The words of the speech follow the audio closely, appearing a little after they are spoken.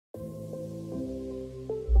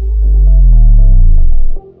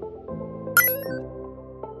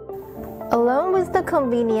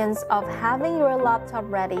convenience of having your laptop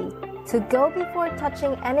ready to go before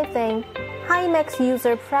touching anything, Himax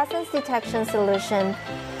user presence detection solution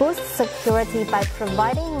boosts security by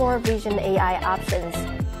providing more vision AI options,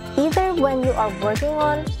 either when you are working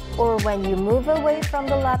on or when you move away from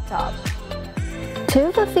the laptop.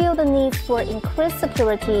 To fulfill the needs for increased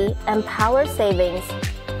security and power savings,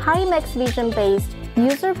 Himax vision-based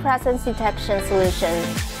user presence detection solution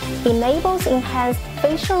enables enhanced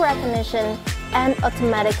facial recognition and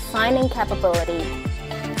automatic signing capability.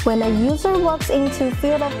 When a user walks into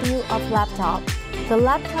field of view of laptop, the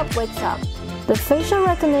laptop wakes up. The facial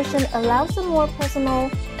recognition allows a more personal,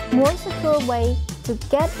 more secure way to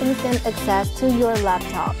get instant access to your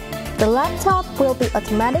laptop. The laptop will be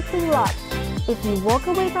automatically locked if you walk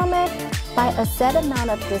away from it by a set amount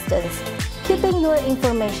of distance, keeping your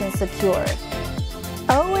information secure.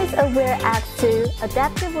 Always Aware acts to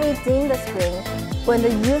adaptively dim the screen when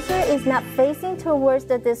the user is not facing towards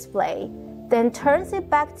the display, then turns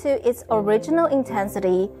it back to its original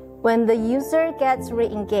intensity when the user gets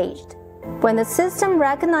re-engaged. When the system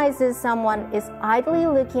recognizes someone is idly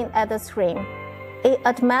looking at the screen, it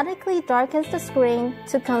automatically darkens the screen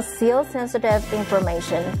to conceal sensitive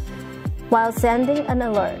information while sending an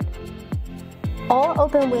alert. All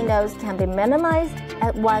open windows can be minimized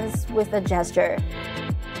at once with a gesture.